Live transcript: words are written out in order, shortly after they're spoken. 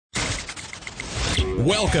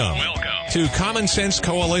Welcome to Common Sense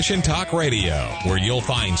Coalition Talk Radio, where you'll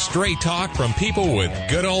find straight talk from people with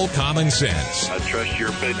good old common sense. I trust your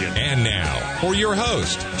opinion. And now, for your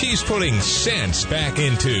host, she's putting sense back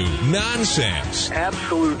into nonsense.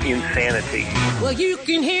 Absolute insanity. Well, you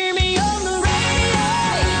can hear me on the radio.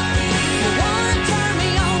 You want to turn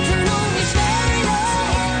me on me stereo.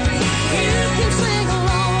 You can sing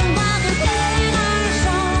along while they're playing our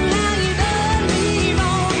song. How you done me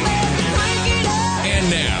wrong, baby, crank it up. And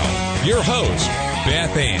now, your host,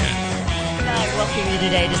 Beth Ann. I welcome you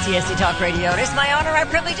today to CSC Talk Radio. It is my honor, my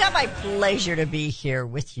privilege, and my pleasure to be here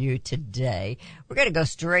with you today. We're going to go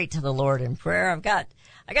straight to the Lord in prayer. I got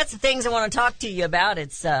some things I want to talk to you about.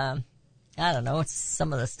 It's, I don't know, it's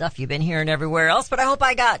some of the stuff you've been hearing everywhere else, but I hope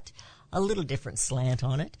I got a little different slant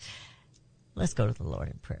on it. Let's go to the Lord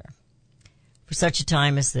in prayer. For such a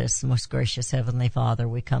time as this, most gracious Heavenly Father,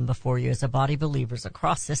 we come before you as a body of believers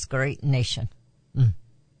across this great nation.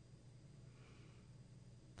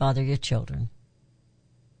 Father, your children,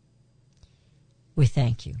 we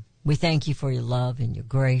thank you. We thank you for your love and your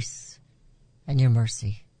grace and your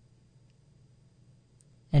mercy,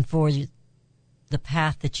 and for the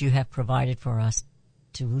path that you have provided for us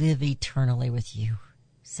to live eternally with you,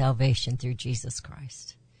 salvation through Jesus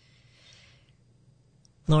Christ.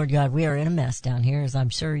 Lord God, we are in a mess down here, as I'm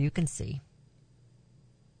sure you can see.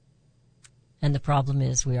 And the problem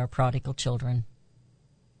is we are prodigal children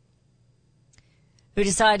who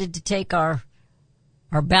decided to take our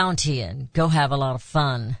bounty and go have a lot of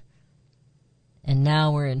fun. And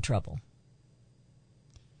now we're in trouble.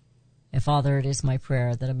 And Father, it is my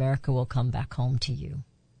prayer that America will come back home to you.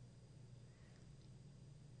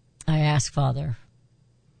 I ask, Father,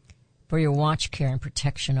 for your watch, care, and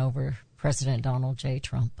protection over President Donald J.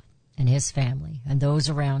 Trump and his family and those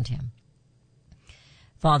around him.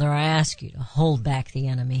 Father, I ask you to hold back the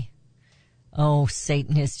enemy. Oh,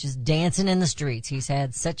 Satan is just dancing in the streets. He's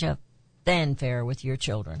had such a fanfare with your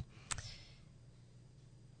children.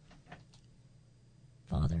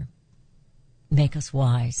 Father, make us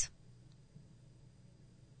wise.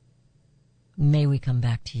 May we come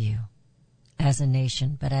back to you as a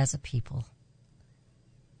nation, but as a people.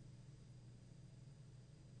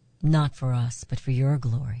 Not for us, but for your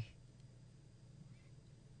glory.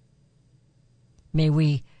 May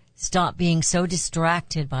we stop being so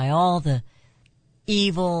distracted by all the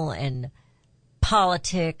evil and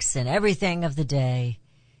politics and everything of the day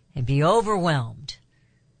and be overwhelmed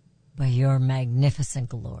by your magnificent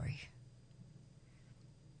glory.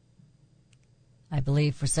 I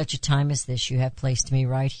believe for such a time as this, you have placed me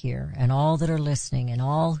right here, and all that are listening and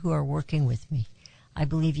all who are working with me, I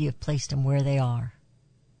believe you have placed them where they are.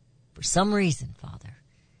 For some reason, Father,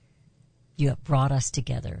 you have brought us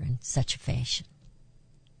together in such a fashion.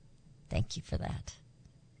 Thank you for that.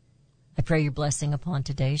 I pray your blessing upon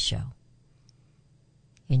today's show.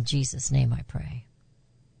 In Jesus' name I pray.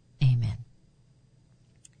 Amen.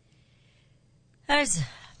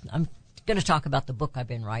 I'm going to talk about the book I've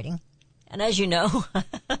been writing. And as you know,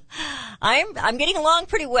 I'm getting along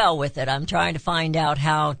pretty well with it. I'm trying to find out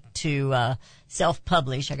how to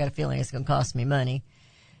self-publish. I got a feeling it's going to cost me money.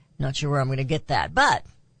 Not sure where I'm going to get that. But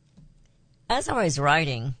as I was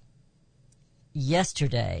writing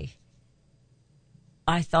yesterday,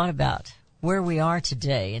 I thought about where we are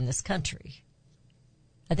today in this country.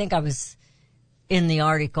 I think I was in the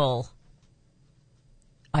article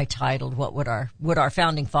I titled, would our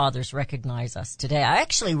founding fathers recognize us today? I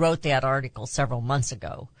actually wrote that article several months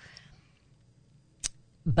ago,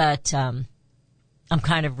 but I'm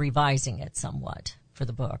kind of revising it somewhat for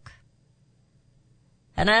the book.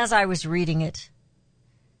 And as I was reading it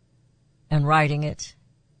and writing it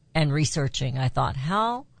and researching, I thought,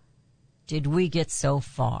 how did we get so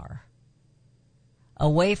far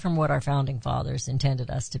away from what our founding fathers intended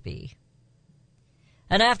us to be?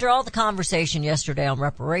 And after all the conversation yesterday on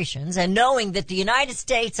reparations, and knowing that the United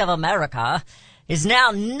States of America is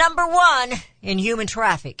now number 1 in human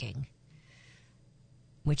trafficking,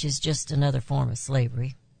 which is just another form of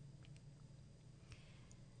slavery,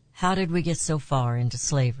 how did we get so far into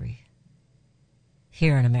slavery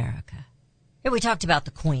here in America? And we talked about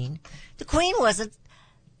the Queen. The Queen wasn't,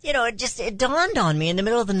 it dawned on me in the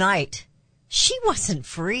middle of the night. She wasn't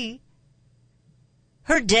free.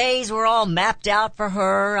 Her days were all mapped out for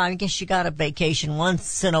her. I guess she got a vacation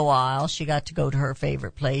once in a while. She got to go to her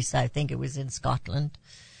favorite place. I think it was in Scotland.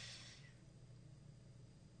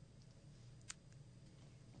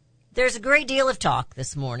 There's a great deal of talk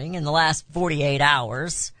this morning in the last 48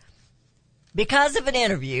 hours because of an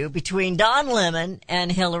interview between Don Lemon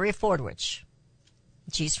and Hillary Fordwich.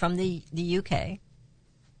 She's from the UK.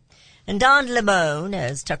 And Don Lemon,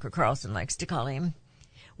 as Tucker Carlson likes to call him,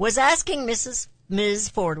 was asking Ms.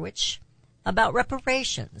 Fordwich about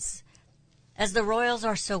reparations, as the royals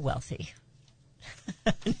are so wealthy.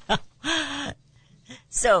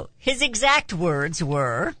 So his exact words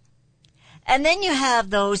were, and then you have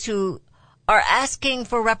those who are asking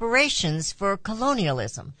for reparations for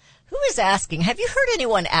colonialism. Who is asking? Have you heard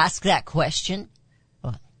anyone ask that question?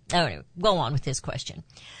 Well, anyway, go on with his question.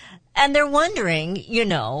 And they're wondering, you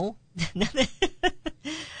know,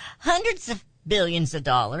 hundreds of billions of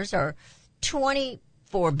dollars or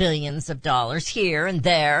 24 billions of dollars here and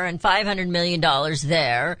there and $500 million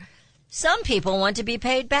there. Some people want to be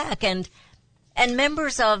paid back, and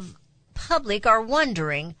members of public are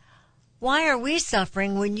wondering, why are we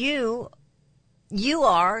suffering when you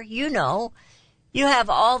are, you know, you have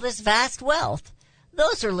all this vast wealth?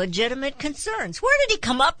 Those are legitimate concerns. Where did he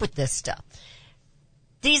come up with this stuff?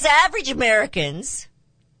 These average Americans,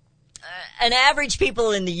 and average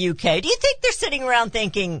people in the UK, do you think they're sitting around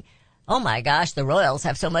thinking, oh my gosh, the royals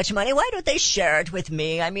have so much money, why don't they share it with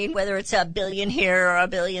me? I mean, whether it's a billion here or a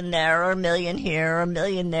billion there or a million here or a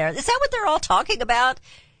million there. Is that what they're all talking about?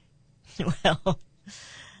 Well,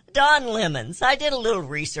 Don Lemons, I did a little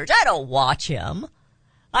research. I don't watch him.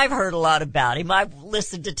 I've heard a lot about him. I've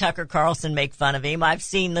listened to Tucker Carlson make fun of him. I've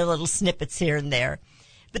seen the little snippets here and there.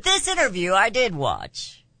 But this interview I did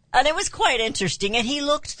watch, and it was quite interesting, and he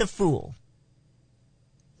looked the fool.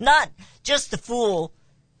 Not just the fool.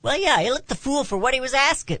 Well, yeah, he looked the fool for what he was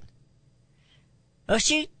asking. Oh,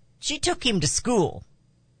 she took him to school.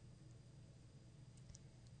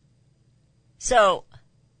 So,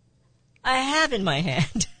 I have in my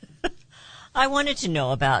hand, I wanted to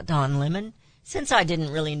know about Don Lemon. Since I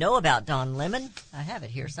didn't really know about Don Lemon, I have it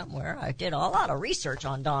here somewhere. I did a lot of research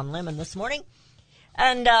on Don Lemon this morning.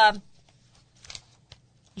 And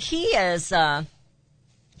he is,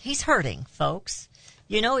 he's hurting, folks.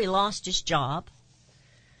 You know, he lost his job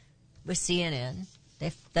with CNN.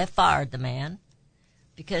 They fired the man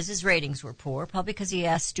because his ratings were poor, probably because he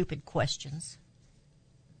asked stupid questions.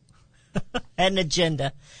 Had an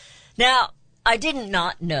agenda. Now, I did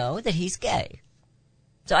not know that he's gay.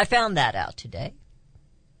 So I found that out today.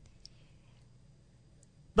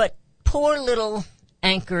 But poor little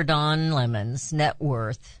anchor Don Lemon's net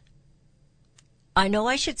worth. I know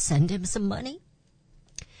I should send him some money.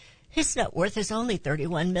 His net worth is only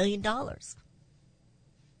 $31 million.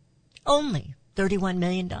 Only $31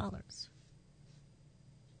 million.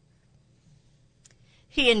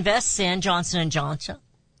 He invests in Johnson & Johnson,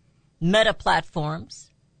 Meta Platforms,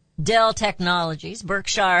 Dell Technologies,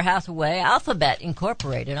 Berkshire Hathaway, Alphabet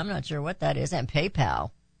Incorporated, I'm not sure what that is, and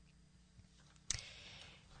PayPal.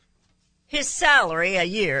 His salary,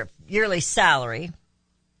 yearly salary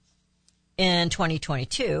in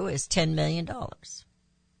 2022 is $10 million.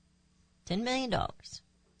 $10 million.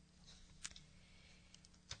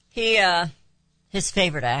 His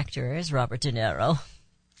favorite actor is Robert De Niro.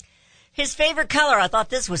 His favorite color, I thought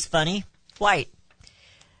this was funny, white.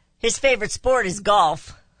 His favorite sport is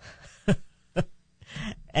golf.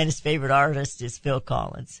 And his favorite artist is Phil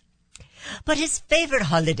Collins. But his favorite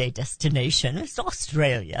holiday destination is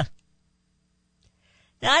Australia.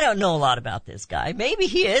 Now, I don't know a lot about this guy. Maybe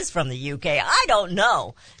he is from the UK. I don't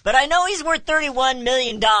know. But I know he's worth $31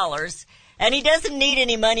 million, and he doesn't need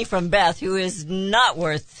any money from Beth, who is not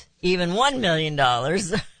worth even $1 million.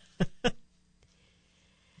 And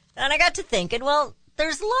I got to thinking, well,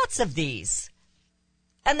 there's lots of these.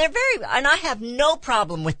 And and I have no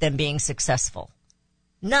problem with them being successful.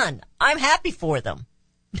 None. I'm happy for them.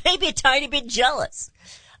 Maybe a tiny bit jealous.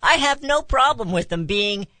 I have no problem with them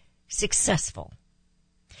being successful.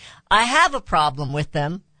 I have a problem with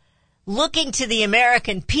them looking to the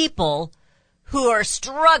American people who are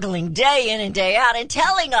struggling day in and day out and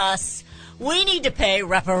telling us we need to pay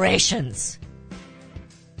reparations.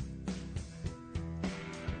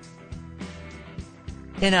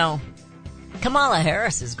 You know, Kamala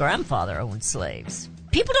Harris's grandfather owned slaves.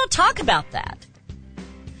 People don't talk about that.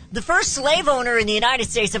 The first slave owner in the United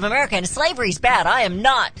States of America, and slavery's bad. I am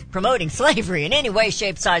not promoting slavery in any way,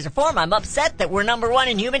 shape, size, or form. I'm upset that we're number one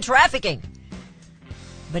in human trafficking.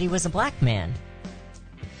 But he was a black man.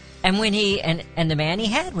 And when and the man he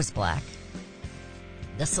had was black.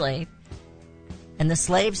 The slave. And the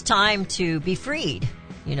slave's time to be freed.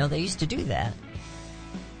 You know, they used to do that.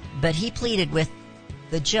 But he pleaded with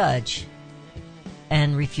the judge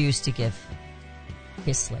and refused to give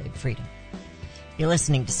his slave freedom. You're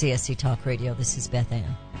listening to CSC Talk Radio. This is Beth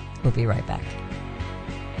Ann. We'll be right back.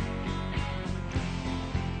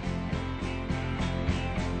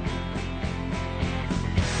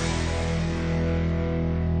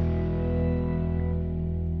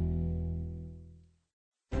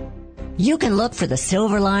 You can look for the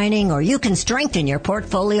silver lining, or you can strengthen your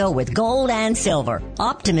portfolio with gold and silver.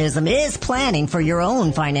 Optimism is planning for your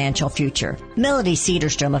own financial future. Melody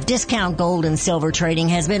Cedarstrom of Discount Gold and Silver Trading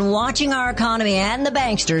has been watching our economy and the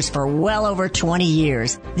banksters for well over 20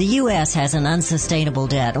 years. The U.S. has an unsustainable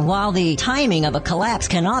debt, and while the timing of a collapse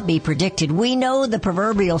cannot be predicted, we know the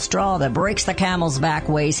proverbial straw that breaks the camel's back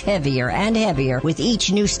weighs heavier and heavier with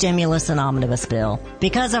each new stimulus and omnibus bill.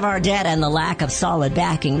 Because of our debt and the lack of solid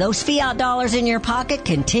backing, those fiat dollars in your pocket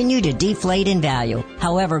continue to deflate in value.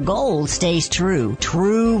 However, gold stays true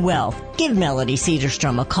wealth. Give Melody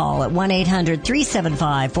Cedarstrom a call at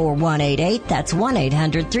 1-800-375-4188. That's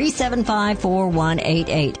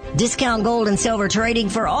 1-800-375-4188. Discount Gold and Silver Trading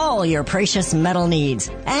for all your precious metal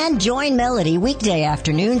needs. And join Melody weekday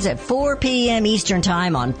afternoons at 4 p.m. Eastern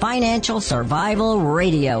Time on Financial Survival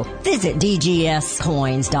Radio. Visit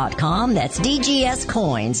dgscoins.com. That's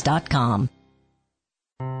dgscoins.com.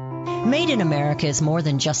 Made in America is more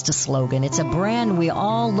than just a slogan. It's a brand we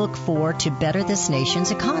all look for to better this nation's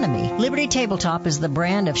economy. Liberty Tabletop is the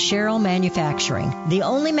brand of Sherrill Manufacturing, the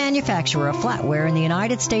only manufacturer of flatware in the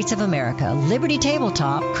United States of America. Liberty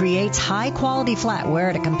Tabletop creates high-quality flatware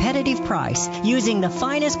at a competitive price using the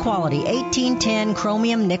finest quality 1810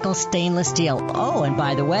 chromium nickel stainless steel. Oh, and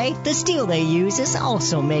by the way, the steel they use is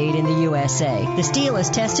also made in the USA. The steel is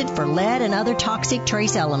tested for lead and other toxic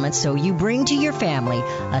trace elements, so you bring to your family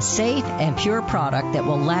a safe and pure product that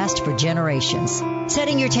will last for generations.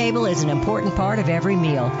 Setting your table is an important part of every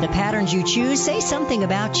meal. The patterns you choose say something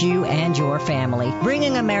about you and your family.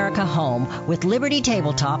 Bringing America home with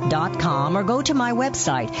LibertyTabletop.com, or go to my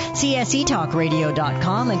website,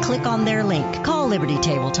 CSETalkRadio.com, and click on their link. Call Liberty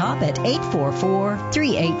Tabletop at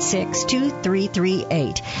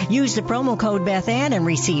 844-386-2338. Use the promo code BethAnn and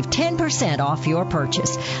receive 10% off your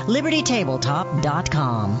purchase.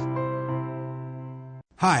 LibertyTabletop.com.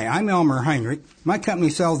 Hi, I'm Elmer Heinrich. My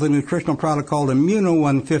company sells a nutritional product called Immuno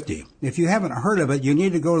 150. If you haven't heard of it, you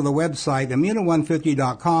need to go to the website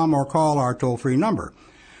immuno150.com or call our toll-free number.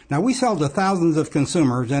 Now, we sell to thousands of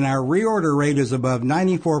consumers, and our reorder rate is above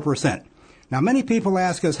 94%. Now, many people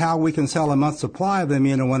ask us how we can sell a month's supply of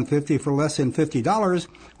Immuno 150 for less than $50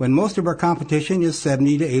 when most of our competition is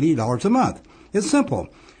 $70 to $80 a month. It's simple.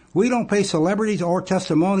 We don't pay celebrities or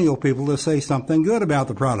testimonial people to say something good about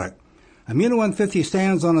the product. Immuno 150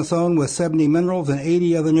 stands on its own with 70 minerals and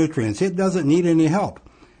 80 other nutrients. It doesn't need any help.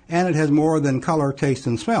 And it has more than color, taste,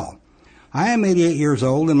 and smell. I am 88 years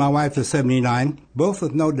old and my wife is 79, both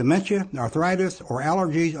with no dementia, arthritis, or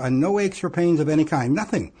allergies, and no aches or pains of any kind.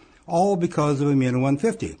 Nothing. All because of Immuno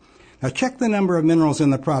 150. Now check the number of minerals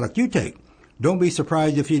in the product you take. Don't be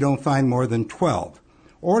surprised if you don't find more than 12.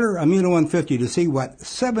 Order Immuno 150 to see what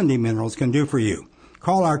 70 minerals can do for you.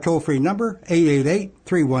 Call our toll-free number,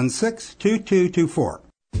 888-316-2224.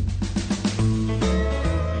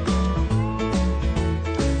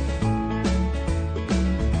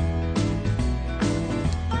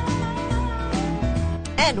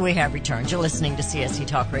 And we have returned. You're listening to CSC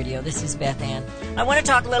Talk Radio. This is Beth Ann. I want to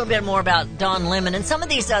talk a little bit more about Don Lemon and some of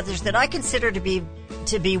these others that I consider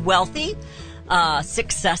to be wealthy,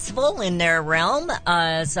 successful in their realm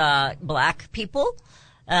as black people,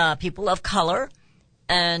 people of color.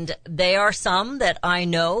 And they are some that I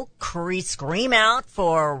know scream out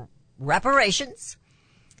for reparations.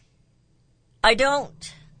 I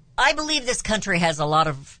believe this country has a lot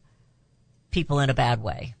of people in a bad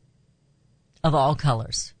way, of all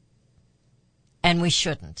colors. And we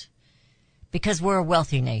shouldn't, because we're a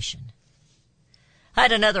wealthy nation. I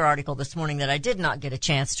had another article this morning that I did not get a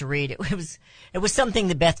chance to read. It was something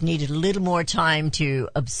that Beth needed a little more time to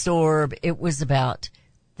absorb. It was about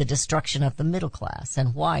the destruction of the middle class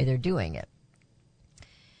and why they're doing it.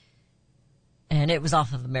 And it was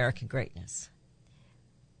off of American Greatness.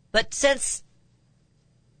 But since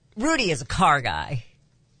Rudy is a car guy,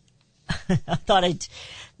 I thought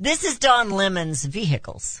this is Don Lemon's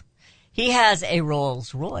vehicles. He has a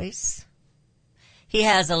Rolls Royce. He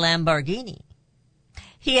has a Lamborghini.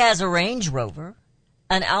 He has a Range Rover,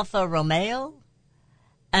 an Alfa Romeo,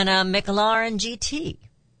 and a McLaren GT.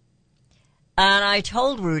 And I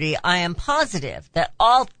told Rudy I am positive that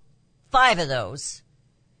all 5 of those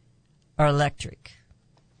are electric.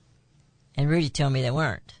 And Rudy told me they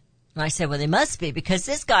weren't. And I said, well, they must be, because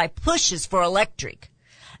this guy pushes for electric.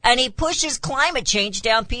 And he pushes climate change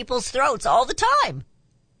down people's throats all the time.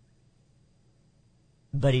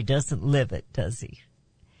 But he doesn't live it, does he?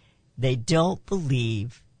 They don't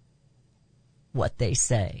believe what they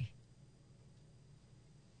say.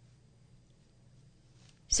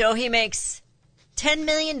 So he makes $10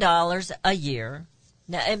 million a year.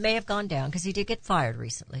 Now, it may have gone down because he did get fired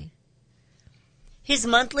recently. His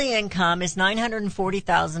monthly income is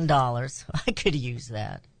 $940,000. I could use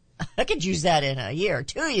that. I could use that in a year,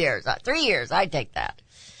 2 years, 3 years. I'd take that.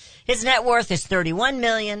 His net worth is $31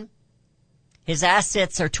 million. His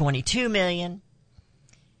assets are $22 million.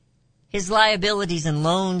 His liabilities and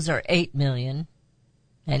loans are $8 million.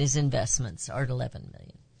 And his investments are $11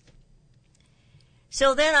 million.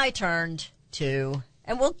 So then I turned to,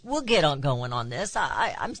 and we'll get on going on this.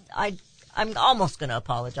 I'm almost going to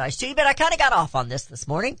apologize to you, but I kind of got off on this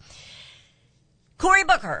morning. Cory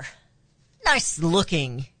Booker, nice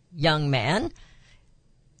looking young man.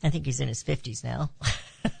 I think he's in his 50s now.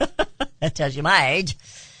 That tells you my age.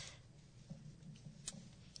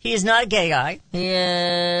 He is not a gay guy. He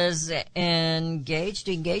is engaged.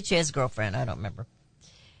 He has a girlfriend. I don't remember.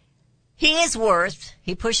 He is worth,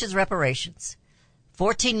 he pushes reparations,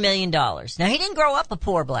 $14 million. Now, he didn't grow up a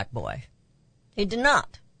poor black boy. He did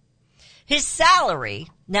not. His salary,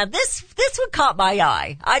 now this one caught my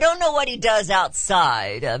eye. I don't know what he does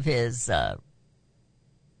outside of his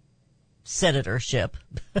senatorship.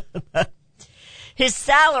 His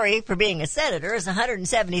salary for being a senator is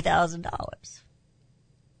 $170,000.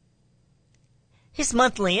 His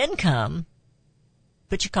monthly income,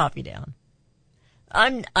 put your coffee down.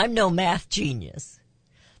 I'm no math genius,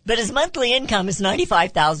 but his monthly income is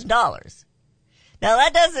 $95,000. Now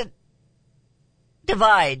that doesn't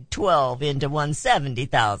divide 12 into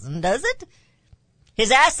 170,000, does it?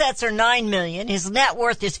 His assets are $9 million. His net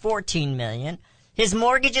worth is $14 million. His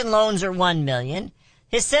mortgage and loans are $1 million.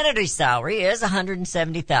 His senator's salary is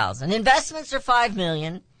 $170,000. Investments are $5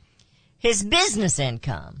 million. His business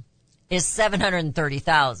income is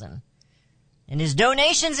 $730,000. And his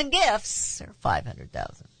donations and gifts are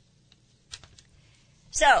 $500,000.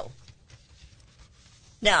 So,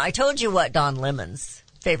 now I told you what Don Lemon's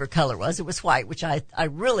favorite color was. It was white, which I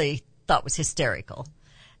really thought was hysterical.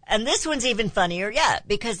 And this one's even funnier yet,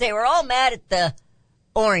 because they were all mad at the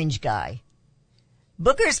orange guy.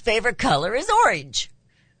 Booker's favorite color is orange.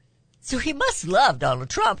 So he must love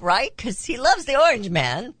Donald Trump, right? Because he loves the orange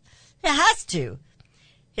man. It has to.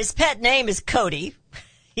 His pet name is Cody.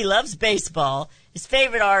 He loves baseball. His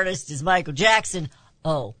favorite artist is Michael Jackson.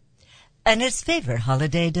 Oh, and his favorite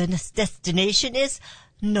holiday destination is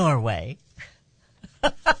Norway.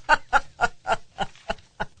 All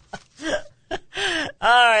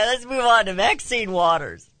right, let's move on to Maxine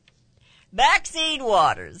Waters. Maxine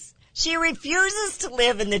Waters. She refuses to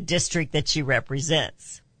live in the district that she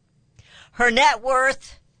represents. Her net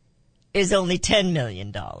worth is only $10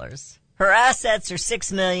 million. Her assets are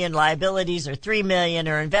 $6 million, liabilities are $3 million,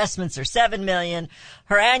 her investments are $7 million,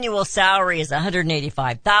 her annual salary is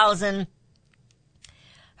 $185,000,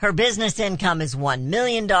 her business income is $1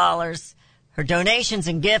 million, her donations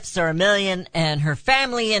and gifts are $1 million, and her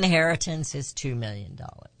family inheritance is $2 million.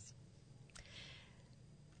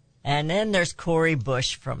 And then there's Cori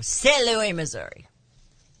Bush from St. Louis, Missouri.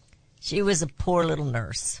 She was a poor little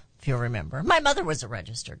nurse, if you'll remember. My mother was a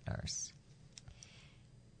registered nurse.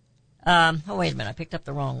 Oh, wait a minute. I picked up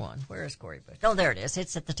the wrong one. Where is Cori Bush? Oh, there it is.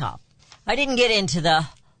 It's at the top. I didn't get into the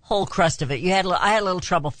whole crust of it. I had a little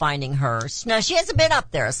trouble finding hers. Now, she hasn't been up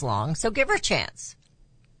there as long, so give her a chance.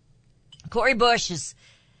 Cori Bush's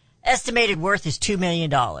estimated worth is $2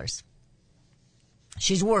 million.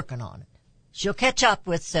 She's working on it. She'll catch up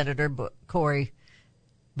with Senator Cory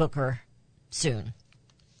Booker soon.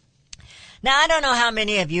 Now, I don't know how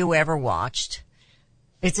many of you ever watched.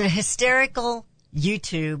 It's a hysterical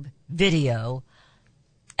YouTube video,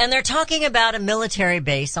 and they're talking about a military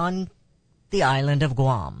base on the island of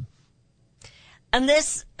Guam. And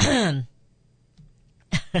this,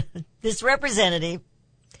 this representative,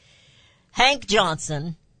 Hank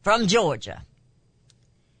Johnson from Georgia,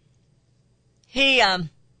 he's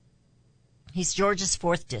Georgia's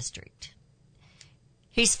 4th district.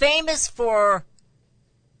 He's famous for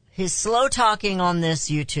his slow talking on this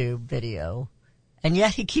YouTube video, and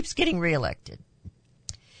yet he keeps getting reelected.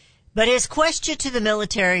 But his question to the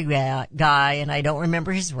military guy, and I don't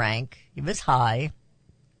remember his rank, he was high,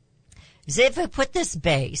 is if I put this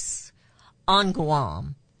base on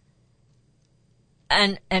Guam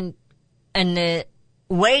and the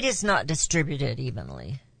weight is not distributed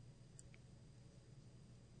evenly,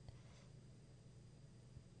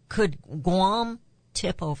 could Guam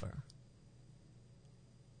tip over?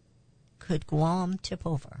 Could Guam tip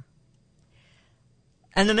over?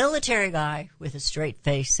 And the military guy with a straight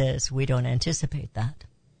face says, we don't anticipate that.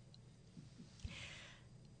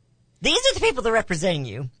 These are the people that are representing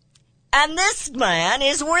you. And this man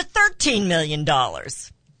is worth $13 million.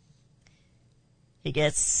 He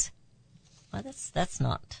gets, well, that's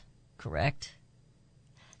not correct.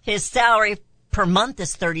 His salary per month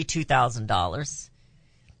is $32,000.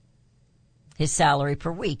 His salary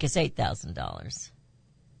per week is $8,000.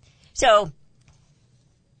 So,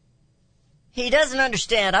 he doesn't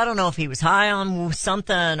understand. I don't know if he was high on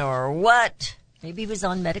something or what. Maybe he was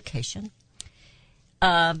on medication.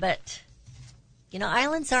 But,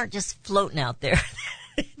 islands aren't just floating out there.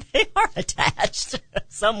 They are attached.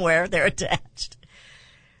 Somewhere they're attached.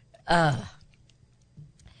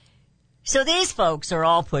 So these folks are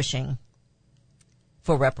all pushing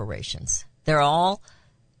for reparations. They're all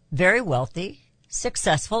very wealthy,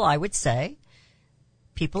 successful, I would say,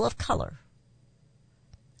 people of color.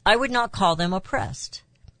 I would not call them oppressed.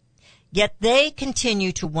 Yet they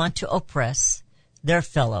continue to want to oppress their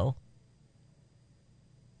fellow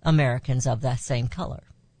Americans of that same color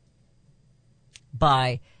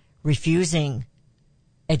by refusing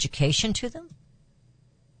education to them.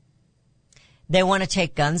 They want to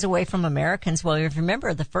take guns away from Americans. Well, if you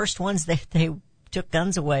remember, the first ones they took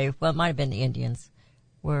guns away, well, it might have been the Indians,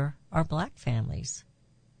 were our black families.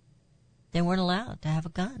 They weren't allowed to have a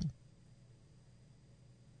gun.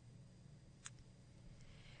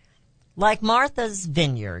 Like Martha's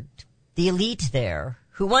Vineyard, the elite there,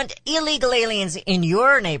 who want illegal aliens in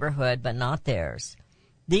your neighborhood but not theirs,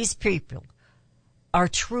 these people are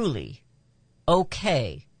truly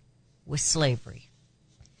okay with slavery.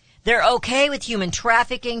 They're okay with human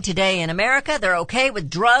trafficking today in America. They're okay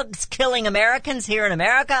with drugs killing Americans here in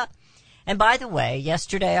America. And by the way,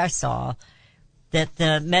 yesterday I saw that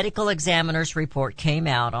the medical examiner's report came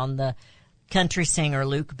out on the country singer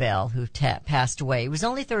Luke Bell, who passed away. He was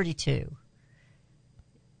only 32.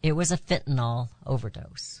 It was a fentanyl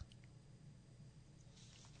overdose.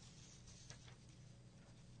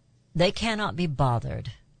 They cannot be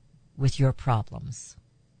bothered with your problems.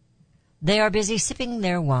 They are busy sipping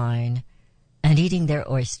their wine and eating their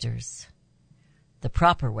oysters. The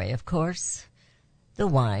proper way, of course, the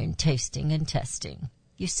wine tasting and testing.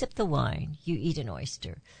 You sip the wine, you eat an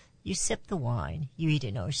oyster. You sip the wine, you eat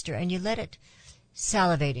an oyster, and you let it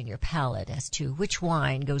salivate in your palate as to which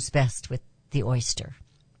wine goes best with the oyster.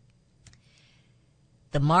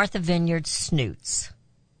 The Martha Vineyard snoots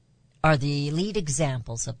are the lead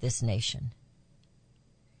examples of this nation.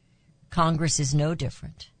 Congress is no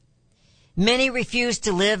different. Many refuse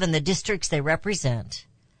to live in the districts they represent,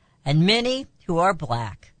 and many who are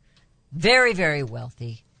black, very, very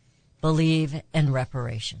wealthy, believe in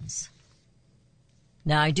reparations.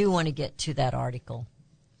 Now, I do want to get to that article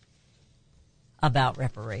about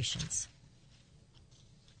reparations.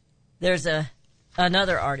 There's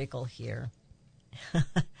another article here.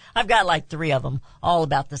 I've got like 3 of them, all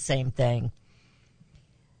about the same thing.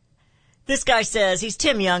 This guy says, he's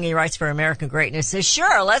Tim Young, he writes for American Greatness, says,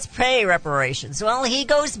 sure, let's pay reparations. Well, he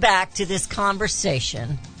goes back to this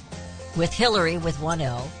conversation with Hillary with 1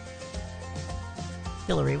 L.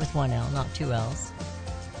 Hillary with 1 L, not 2 L's.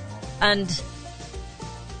 And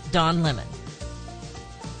Don Lemon.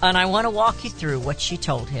 And I want to walk you through what she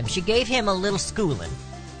told him. She gave him a little schooling.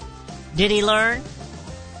 Did he learn?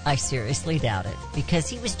 I seriously doubt it, because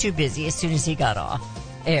he was too busy as soon as he got off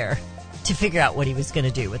air to figure out what he was going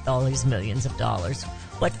to do with all these millions of dollars.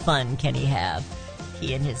 What fun can he have?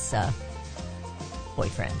 He and his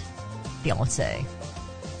boyfriend, fiancé.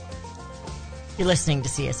 You're listening to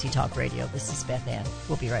CSC Talk Radio. This is Beth Ann.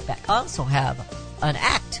 We'll be right back. I also have an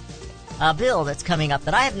a bill that's coming up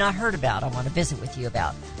that I have not heard about. I want to visit with you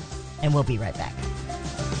about. And we'll be right back.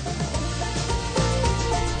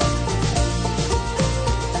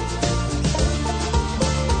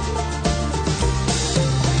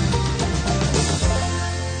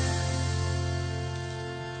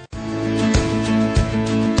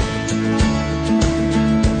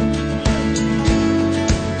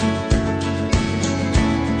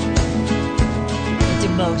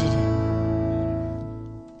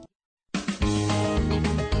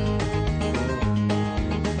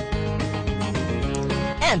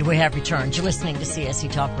 And we have returned. You're listening to CSC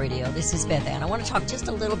Talk Radio. This is Beth Ann. I want to talk just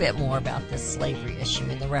a little bit more about this slavery issue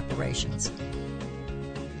and the reparations.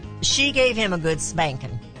 She gave him a good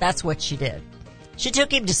spanking. That's what she did. She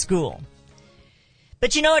took him to school.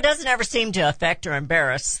 But it doesn't ever seem to affect or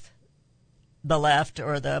embarrass the left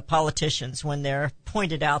or the politicians when they're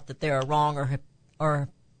pointed out that they're wrong or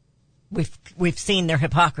we've seen their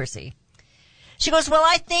hypocrisy. She goes, well,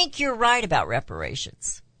 I think you're right about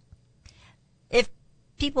reparations. If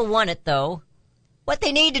people want it, though, what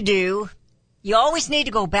they need to do, you always need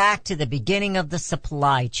to go back to the beginning of the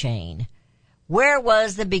supply chain. Where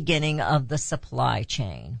was the beginning of the supply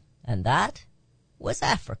chain? And that was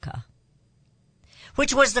Africa,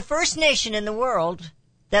 which was the first nation in the world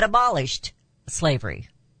that abolished slavery.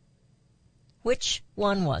 Which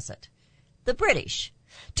one was it? The British.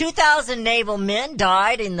 2,000 naval men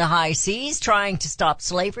died in the high seas trying to stop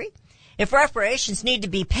slavery. If reparations need to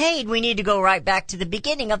be paid, we need to go right back to the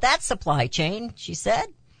beginning of that supply chain, she said.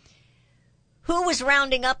 Who was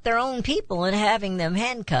rounding up their own people and having them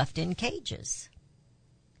handcuffed in cages?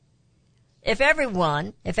 If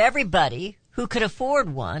everybody who could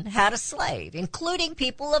afford one had a slave, including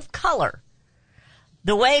people of color.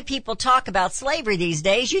 The way people talk about slavery these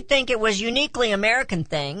days, you'd think it was a uniquely American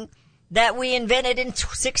thing that we invented in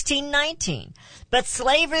 1619. But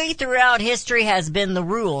slavery throughout history has been the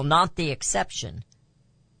rule, not the exception.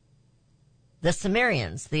 The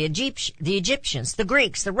Sumerians, the Egyptians, the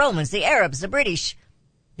Greeks, the Romans, the Arabs, the British,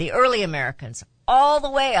 the early Americans, all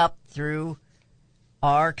the way up through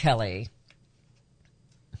R. Kelly.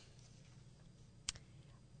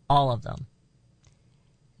 All of them.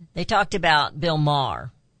 They talked about Bill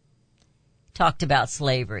Maher, talked about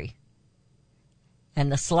slavery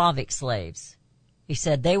and the Slavic slaves. He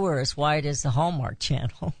said they were as white as the Hallmark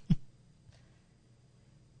Channel.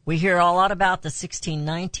 We hear a lot about the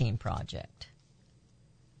 1619 Project,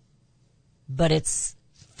 but it's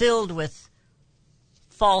filled with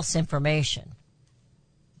false information.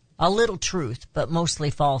 A little truth, but mostly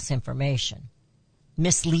false information.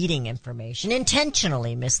 Misleading information,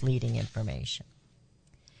 intentionally misleading information.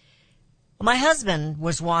 My husband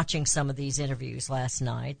was watching some of these interviews last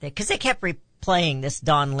night because they kept replaying this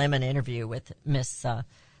Don Lemon interview with Miss, I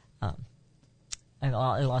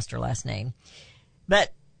lost her last name,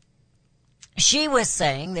 but she was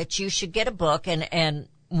saying that you should get a book, and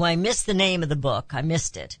when I missed the name of the book, I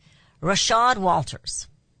missed it. Rashad Walters.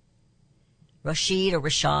 Rashid or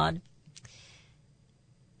Rashad.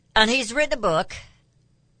 And he's written a book,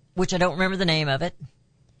 which I don't remember the name of it,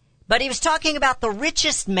 but he was talking about the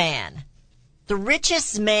richest man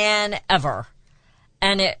ever.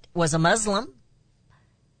 And it was a Muslim,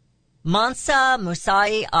 Mansa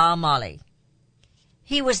Musa al-Mali.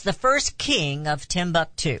 He was the first king of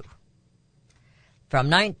Timbuktu. From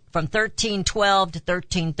 1312 to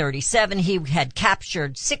 1337, he had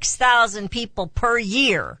captured 6,000 people per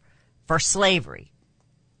year for slavery.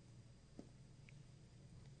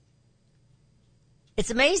 It's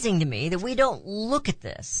amazing to me that we don't look at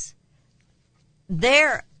this.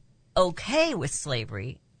 They're okay with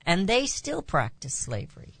slavery, and they still practice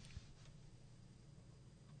slavery.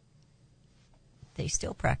 They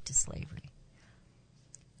still practice slavery.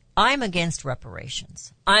 I'm against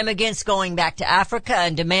reparations. I'm against going back to Africa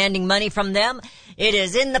and demanding money from them. It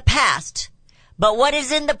is in the past. But what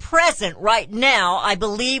is in the present right now, I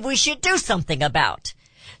believe we should do something about.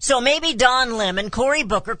 So maybe Don Lemon, Cory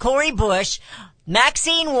Booker, Cori Bush,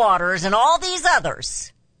 Maxine Waters, and all these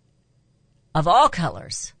others of all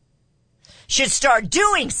colors should start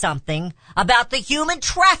doing something about the human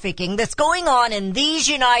trafficking that's going on in these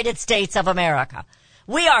United States of America.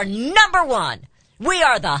 We are number one. We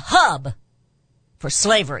are the hub for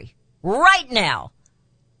slavery right now.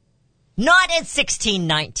 Not in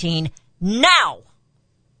 1619, now.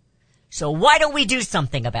 So why don't we do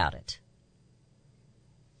something about it?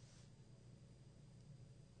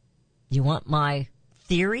 You want my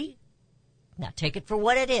theory? Now take it for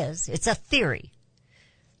what it is. It's a theory.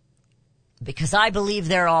 Because I believe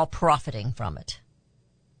they're all profiting from it.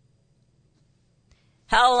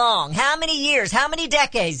 How long? How many years? How many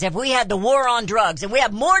decades have we had the war on drugs? And we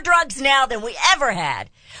have more drugs now than we ever had.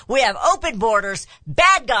 We have open borders.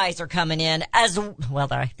 Bad guys are coming in as, well,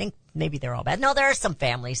 I think maybe they're all bad. No, there are some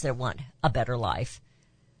families that want a better life.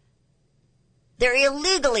 They're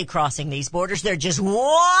illegally crossing these borders. They're just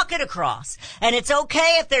walking across. And it's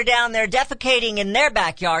okay if they're down there defecating in their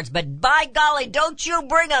backyards, but by golly, don't you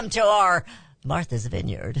bring them to our Martha's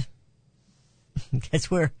Vineyard. Because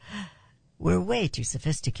we're way too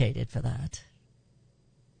sophisticated for that.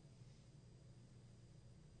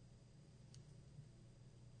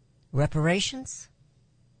 Reparations?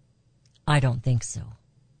 I don't think so.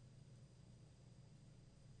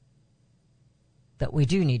 But we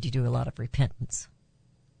do need to do a lot of repentance.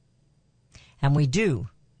 And we do,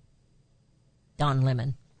 Don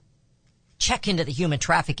Lemon, check into the human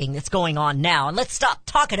trafficking that's going on now. And let's stop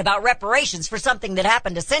talking about reparations for something that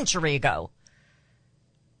happened a century ago.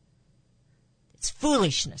 It's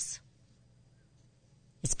foolishness.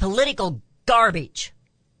 It's political garbage.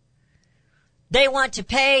 They want to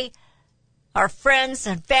pay our friends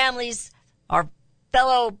and families, our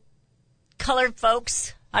fellow colored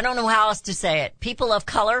folks, I don't know how else to say it, people of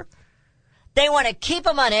color. They want to keep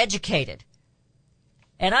them uneducated.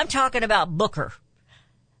 And I'm talking about Booker.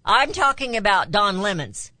 I'm talking about Don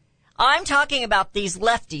Lemons. I'm talking about these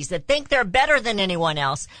lefties that think they're better than anyone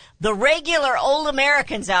else. The regular old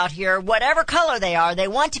Americans out here, whatever color they are, they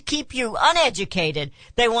want to keep you uneducated.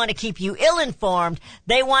 They want to keep you ill-informed.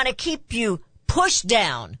 They want to keep you pushed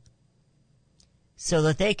down so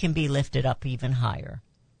that they can be lifted up even higher.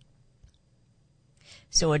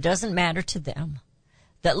 So it doesn't matter to them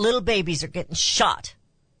that little babies are getting shot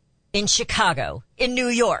in Chicago, in New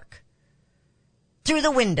York, through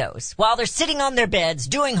the windows while they're sitting on their beds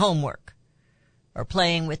doing homework or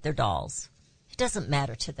playing with their dolls. It doesn't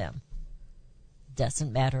matter to them. It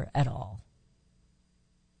doesn't matter at all.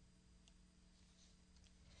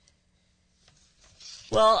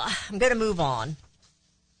 Well, I'm going to move on.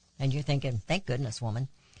 And you're thinking, thank goodness, woman.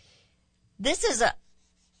 This is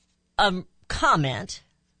a comment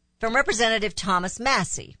from Representative Thomas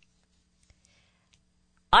Massie.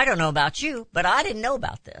 I don't know about you, but I didn't know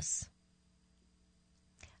about this.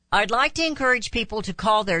 I'd like to encourage people to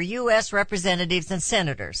call their U.S. representatives and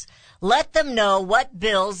senators. Let them know what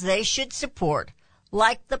bills they should support,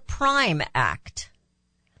 like the PRIME Act.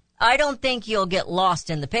 I don't think you'll get lost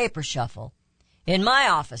in the paper shuffle. In my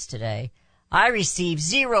office today, I received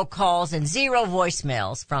 0 calls and 0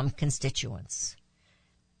 voicemails from constituents.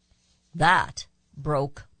 That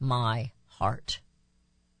broke my heart.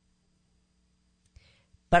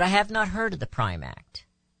 But I have not heard of the PRIME Act,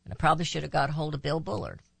 and I probably should have got a hold of Bill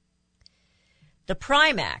Bullard. The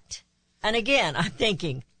PRIME Act, and again, I'm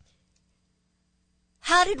thinking,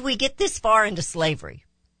 how did we get this far into slavery?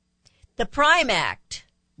 The PRIME Act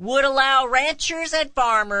would allow ranchers and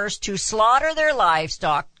farmers to slaughter their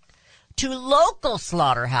livestock to local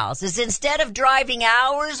slaughterhouses instead of driving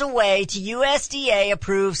hours away to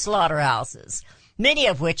USDA-approved slaughterhouses, many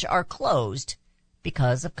of which are closed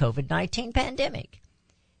because of COVID-19 pandemic.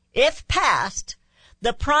 If passed,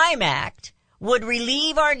 the PRIME Act would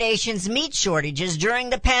relieve our nation's meat shortages during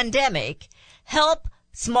the pandemic, help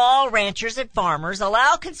small ranchers and farmers,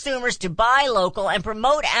 allow consumers to buy local, and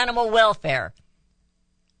promote animal welfare,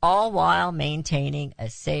 all while maintaining a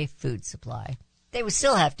safe food supply. They would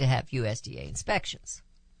still have to have USDA inspections.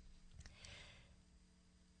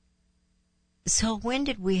 So when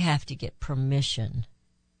did we have to get permission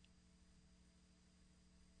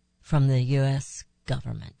from the U.S.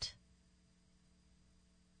 government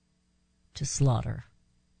to slaughter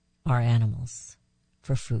our animals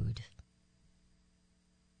for food?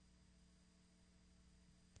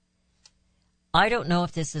 I don't know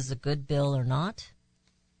if this is a good bill or not.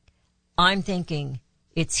 I'm thinking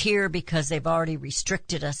it's here because they've already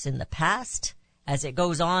restricted us in the past, as it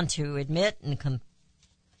goes on to admit and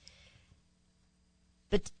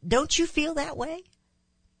But don't you feel that way?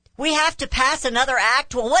 We have to pass another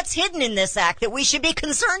act. Well, what's hidden in this act that we should be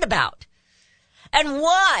concerned about? And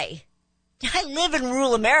why? I live in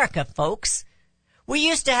rural America, folks. We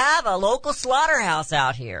used to have a local slaughterhouse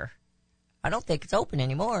out here. I don't think it's open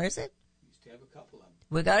anymore, is it? We used to have a couple of them.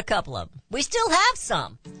 We got a couple of them. We still have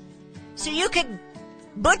some. So you could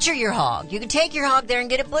butcher your hog. You can take your hog there and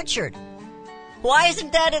get it butchered. Why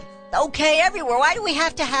isn't that okay everywhere? Why do we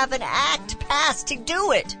have to have an act passed to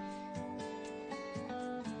do it?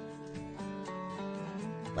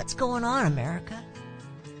 What's going on, America?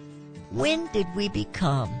 When did we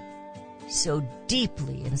become so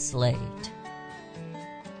deeply enslaved?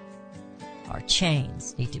 Our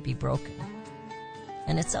chains need to be broken.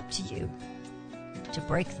 And it's up to you to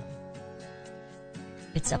break them.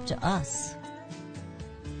 It's up to us.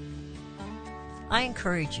 I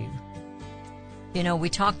encourage you. You know, we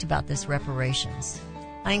talked about this reparations.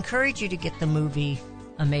 I encourage you to get the movie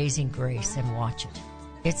Amazing Grace and watch it.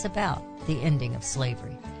 It's about the ending of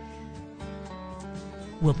slavery.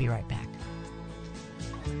 We'll be right back.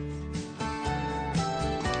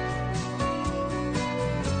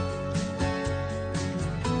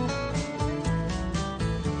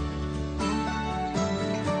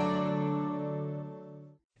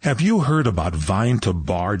 Have you heard about Vine to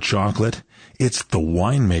Bar chocolate? It's the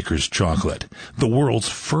winemaker's chocolate, the world's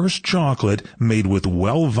first chocolate made with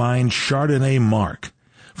well-vined Chardonnay marc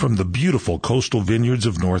from the beautiful coastal vineyards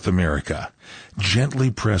of North America.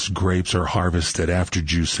 Gently pressed grapes are harvested after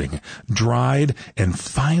juicing, dried and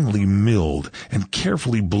finely milled and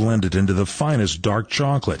carefully blended into the finest dark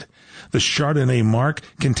chocolate. The Chardonnay marc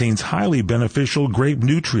contains highly beneficial grape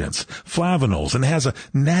nutrients, flavonols, and has a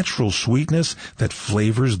natural sweetness that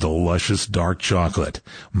flavors the luscious dark chocolate.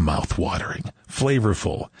 Mouth-watering,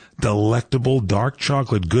 flavorful, delectable dark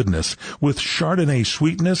chocolate goodness with Chardonnay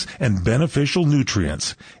sweetness and beneficial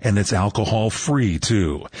nutrients. And it's alcohol-free,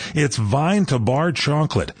 too. It's Vine Vine to Bar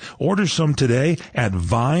chocolate. Order some today at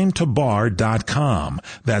vinetobar.com.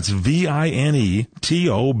 That's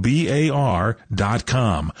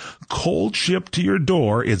VINETOBAR.com. Cold shipped to your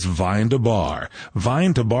door, it's Vine to Bar.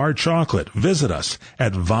 Vine to Bar chocolate. Visit us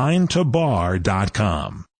at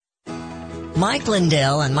vinetobar.com. Mike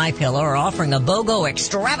Lindell and MyPillow are offering a BOGO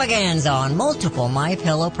extravaganza on multiple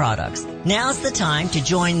MyPillow products. Now's the time to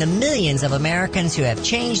join the millions of Americans who have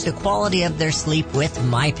changed the quality of their sleep with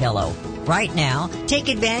MyPillow. Right now, take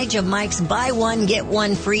advantage of Mike's buy one, get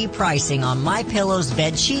one free pricing on MyPillow's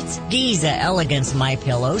bed sheets, Giza Elegance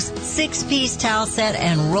MyPillows, 6-piece towel set,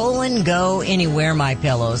 and Roll and Go Anywhere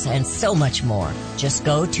MyPillows, and so much more. Just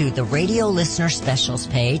go to the radio listener specials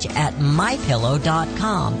page at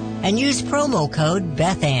MyPillow.com and use promo code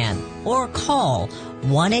BethAnn or call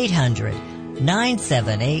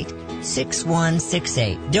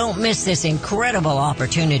 1-800-978-6168. Don't miss this incredible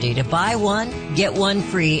opportunity to buy one, get one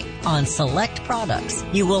free on select products.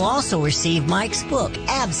 You will also receive Mike's book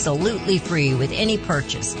absolutely free with any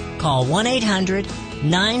purchase. Call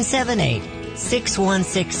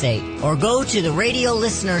 1-800-978-6168 or go to the radio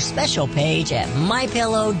listener special page at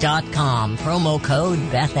MyPillow.com. Promo code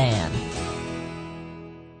BethAnn.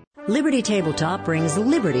 Liberty Tabletop brings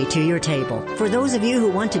liberty to your table. For those of you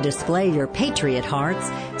who want to display your patriot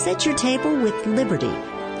hearts, set your table with Liberty,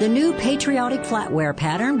 the new patriotic flatware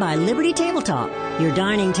pattern by Liberty Tabletop. Your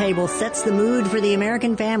dining table sets the mood for the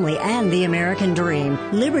American family and the American dream.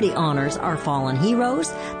 Liberty honors our fallen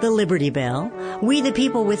heroes, the Liberty Bell, We the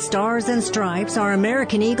People with Stars and Stripes, our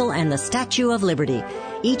American Eagle, and the Statue of Liberty.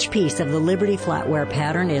 Each piece of the Liberty flatware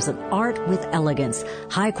pattern is an art with elegance,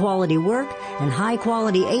 high-quality work, and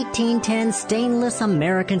high-quality 1810 stainless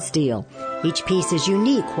American steel. Each piece is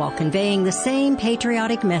unique while conveying the same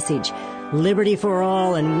patriotic message, liberty for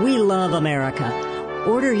all, and we love America.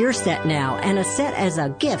 Order your set now and a set as a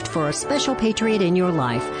gift for a special patriot in your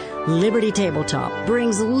life. Liberty Tabletop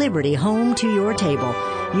brings liberty home to your table.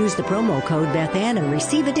 Use the promo code BethAnn and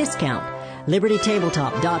receive a discount.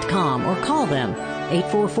 LibertyTabletop.com or call them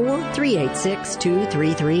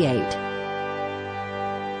 844-386-2338.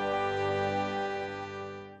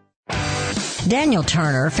 Daniel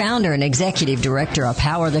Turner, founder and executive director of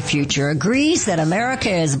Power the Future, agrees that America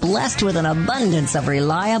is blessed with an abundance of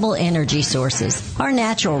reliable energy sources. Our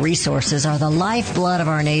natural resources are the lifeblood of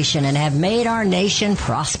our nation and have made our nation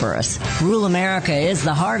prosperous. Rural America is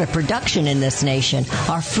the heart of production in this nation.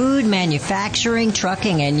 Our food, manufacturing,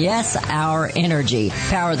 trucking, and yes, our energy.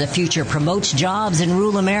 Power the Future promotes jobs in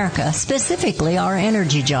rural America, specifically our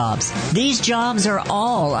energy jobs. These jobs are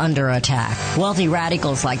all under attack. Wealthy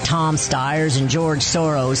radicals like Tom Stiers and George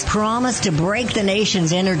Soros promise to break the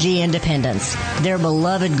nation's energy independence. Their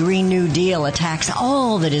beloved Green New Deal attacks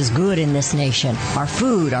all that is good in this nation. Our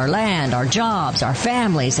food, our land, our jobs, our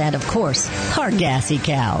families, and of course, our gassy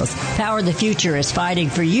cows. Power the Future is fighting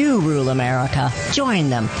for you, rural America.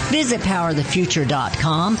 Join them. Visit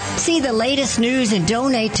PowerTheFuture.com. See the latest news and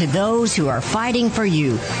donate to those who are fighting for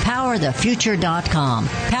you. PowerTheFuture.com.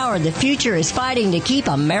 Power the Future is fighting to keep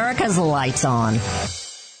America's lights on.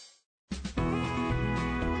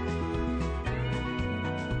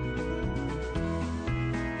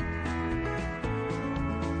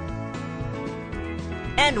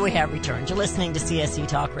 And we have returned. You're listening to CSC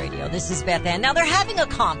Talk Radio. This is Beth Ann. Now, they're having a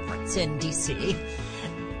conference in D.C.,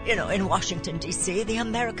 in Washington, D.C., the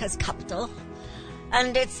America's capital.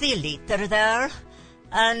 And it's the elite that are there.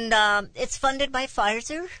 And it's funded by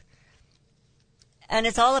Pfizer. And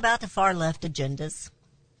it's all about the far-left agendas.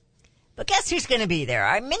 But guess who's going to be there?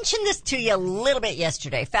 I mentioned this to you a little bit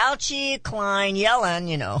yesterday. Fauci, Klein, Yellen,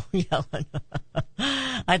 Yellen.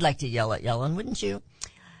 I'd like to yell at Yellen, wouldn't you?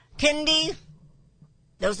 Kendi.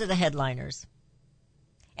 Those are the headliners.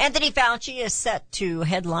 Anthony Fauci is set to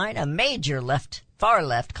headline a major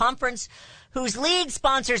far-left conference whose lead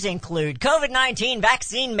sponsors include COVID-19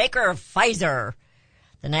 vaccine maker Pfizer.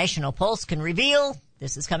 The National Pulse can reveal,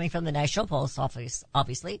 this is coming from the National Pulse office,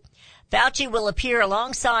 obviously, Fauci will appear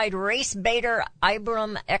alongside race baiter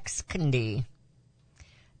Ibram X. Kendi.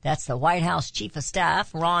 That's the White House Chief of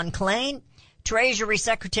Staff, Ron Klain, Treasury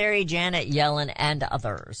Secretary Janet Yellen, and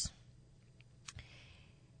others.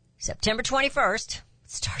 September 21st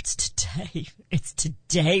starts today. It's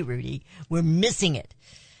today, Rudy. We're missing it.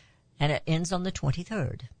 And it ends on the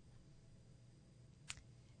 23rd.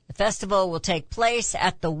 The festival will take place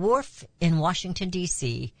at the Wharf in Washington,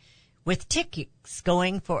 D.C., with tickets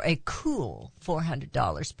going for a cool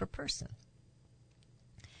 $400 per person.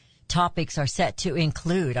 Topics are set to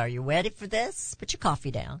include, are you ready for this? Put your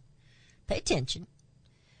coffee down. Pay attention.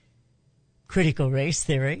 Critical race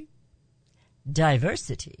theory.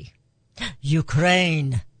 Diversity,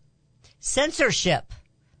 Ukraine, censorship,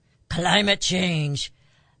 climate change,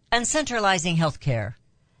 and centralizing healthcare,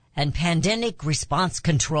 and pandemic response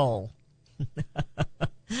control.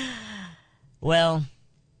 Well,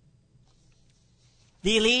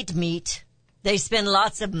 the elite meet. They spend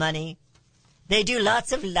lots of money. They do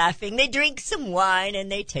lots of laughing. They drink some wine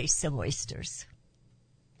and they taste some oysters.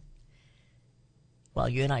 While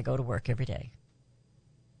you and I go to work every day.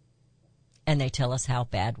 And they tell us how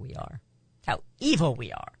bad we are, how evil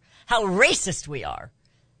we are, how racist we are,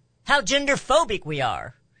 how genderphobic we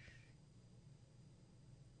are.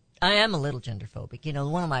 I am a little genderphobic. You know,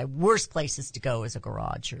 one of my worst places to go is a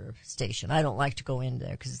garage or a station. I don't like to go in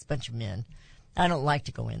there because it's a bunch of men. I don't like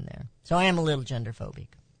to go in there. So I am a little genderphobic.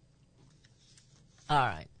 All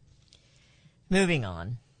right. Moving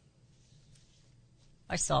on.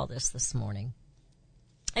 I saw this morning.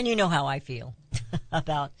 And you know how I feel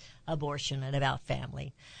about abortion and about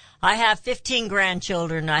family. I have 15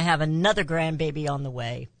 grandchildren. I have another grandbaby on the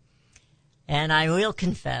way. And I will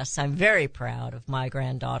confess, I'm very proud of my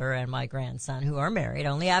granddaughter and my grandson who are married. I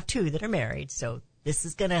only have 2 that are married, so this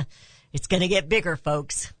is it's gonna get bigger,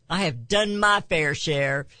 folks. I have done my fair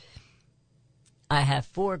share. I have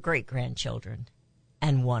 4 great-grandchildren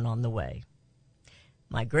and 1 on the way.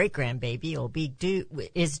 My great-grandbaby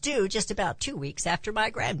is due just about 2 weeks after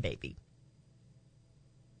my grandbaby.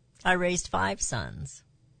 I raised 5 sons.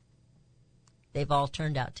 They've all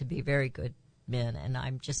turned out to be very good men, and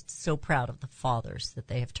I'm just so proud of the fathers that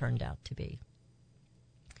they have turned out to be.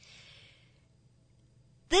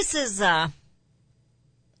 This is an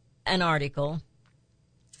article,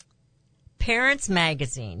 Parents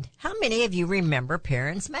Magazine. How many of you remember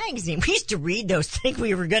Parents Magazine? We used to read those, think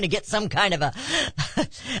we were going to get some kind of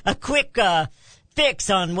a quick fix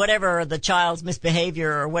on whatever the child's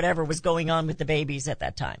misbehavior or whatever was going on with the babies at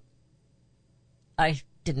that time. I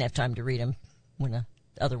didn't have time to read them when the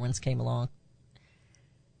other ones came along.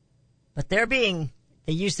 But they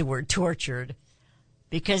use the word tortured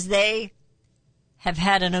because they have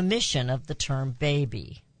had an omission of the term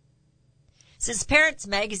baby. Since Parents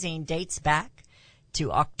Magazine dates back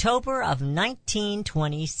to October of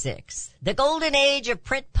 1926, the golden age of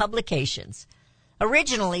print publications,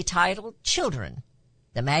 originally titled Children,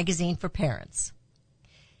 the magazine for parents.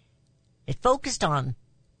 It focused on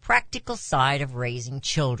practical side of raising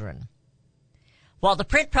children. While the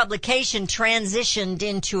print publication transitioned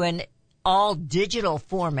into an all-digital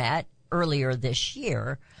format earlier this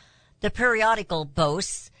year, the periodical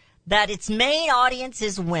boasts that its main audience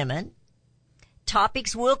is women.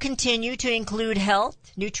 Topics will continue to include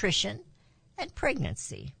health, nutrition, and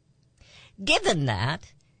pregnancy. Given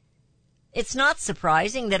that, it's not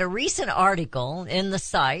surprising that a recent article in the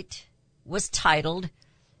site was titled,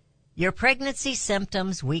 Your Pregnancy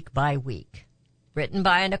Symptoms Week by Week, written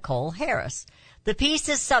by Nicole Harris. The piece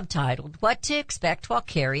is subtitled, What to Expect While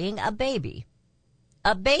Carrying a Baby.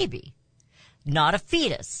 A baby, not a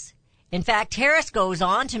fetus. In fact, Harris goes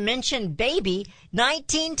on to mention baby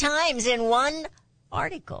 19 times in one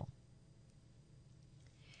article.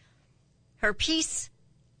 Her piece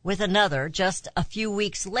with another just a few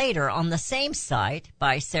weeks later on the same site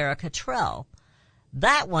by Sarah Cottrell.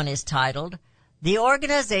 That one is titled, The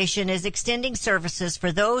organization is extending services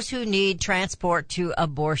for those who need transport to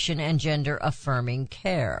abortion and gender-affirming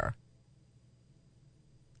care.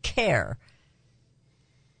 Care.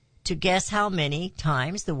 To guess how many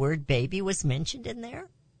times the word baby was mentioned in there?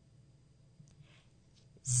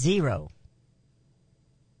 0.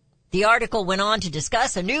 The article went on to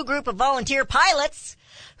discuss a new group of volunteer pilots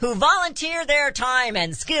who volunteer their time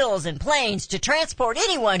and skills in planes to transport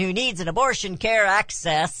anyone who needs an abortion care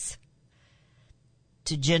access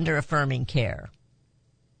to gender-affirming care.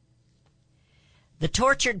 The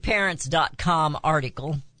TorturedParents.com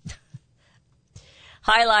article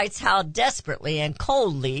highlights how desperately and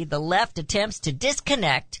coldly the left attempts to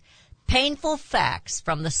disconnect painful facts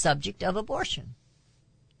from the subject of abortion.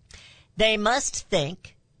 They must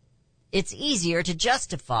think it's easier to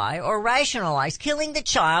justify or rationalize killing the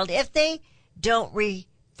child if they don't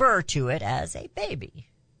refer to it as a baby.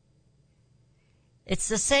 It's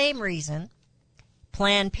the same reason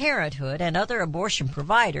Planned Parenthood and other abortion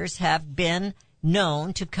providers have been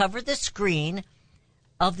known to cover the screen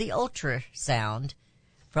of the ultrasound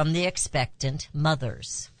from the expectant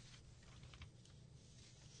mothers.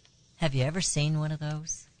 Have you ever seen one of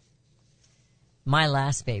those? My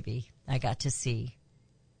last baby, I got to see.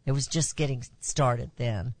 It was just getting started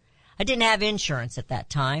then. I didn't have insurance at that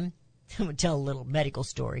time. I'm going to tell a little medical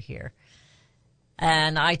story here.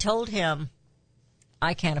 And I told him,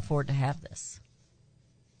 I can't afford to have this.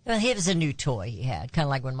 Well, it was a new toy he had, kind of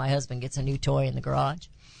like when my husband gets a new toy in the garage,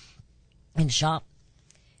 in the shop.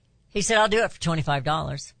 He said, I'll do it for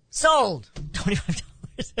 $25. Sold! $25.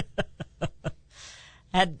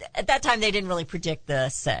 At that time, they didn't really predict the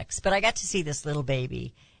sex, but I got to see this little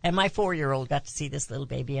baby, and my 4-year-old got to see this little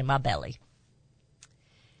baby in my belly.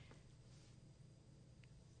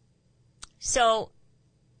 So,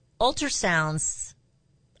 ultrasounds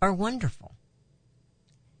are wonderful,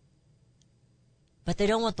 but they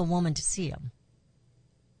don't want the woman to see them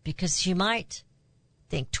because she might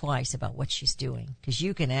think twice about what she's doing because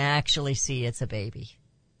you can actually see it's a baby.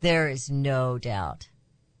 There is no doubt.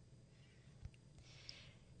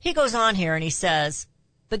 He goes on here and he says,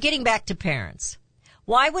 but getting back to parents,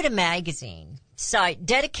 why would a magazine site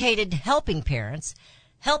dedicated to helping parents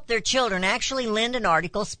help their children actually lend an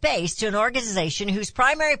article space to an organization whose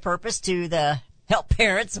primary purpose to help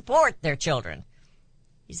parents support their children?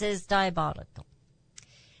 He says diabolical.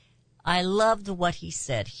 I loved what he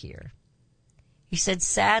said here. He said,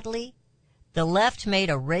 sadly, the left made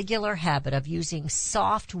a regular habit of using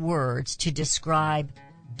soft words to describe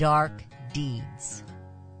dark deeds.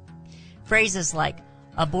 Phrases like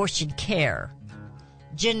abortion care,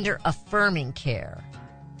 gender-affirming care.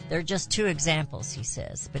 They're just 2 examples, he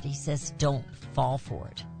says, but he says don't fall for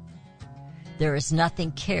it. There is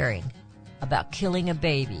nothing caring about killing a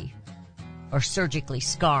baby or surgically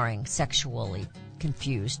scarring sexually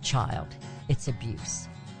confused child. It's abuse.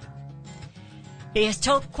 He has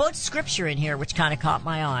quotes scripture in here which kind of caught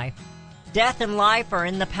my eye. Death and life are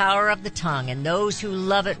in the power of the tongue, and those who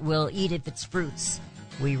love it will eat of its fruits.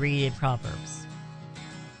 We read in Proverbs.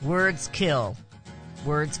 Words kill.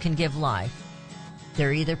 Words can give life.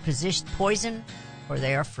 They're either poison or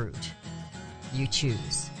they are fruit. You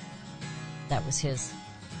choose. That was his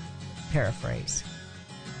paraphrase.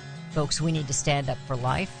 Folks, we need to stand up for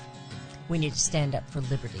life. We need to stand up for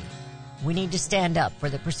liberty. We need to stand up for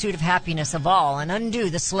the pursuit of happiness of all and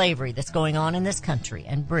undo the slavery that's going on in this country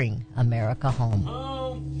and bring America home.